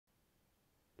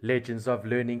Legends of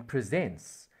Learning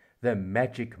presents The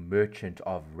Magic Merchant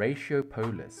of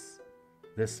Ratiopolis.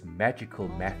 This magical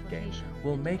math game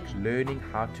will make learning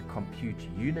how to compute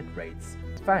unit rates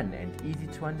fun and easy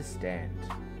to understand.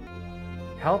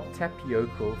 Help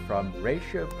Tapioca from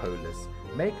Ratiopolis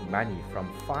make money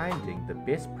from finding the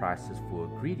best prices for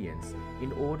ingredients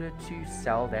in order to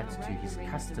sell that to his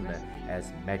customer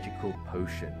as magical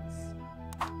potions.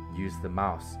 Use the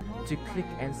mouse to click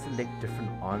and select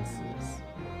different answers.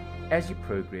 As you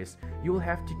progress, you will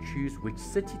have to choose which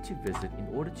city to visit in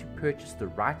order to purchase the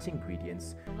right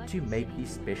ingredients to make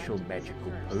these special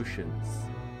magical potions.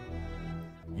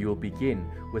 You will begin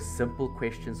with simple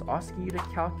questions asking you to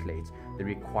calculate the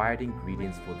required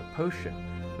ingredients for the potion,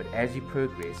 but as you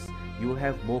progress, you will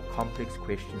have more complex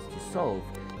questions to solve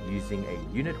using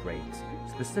a unit rate,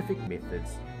 specific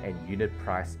methods, and unit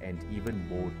price, and even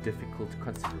more difficult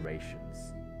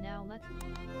considerations.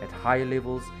 At higher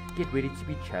levels, get ready to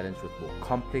be challenged with more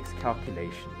complex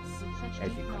calculations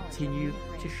as you continue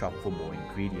to shop for more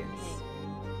ingredients.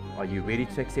 Are you ready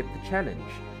to accept the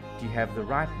challenge? Do you have the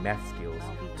right math skills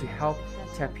to help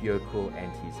Tapioca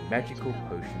and his magical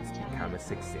potions become a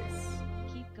success?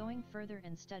 Keep going further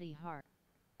and study hard.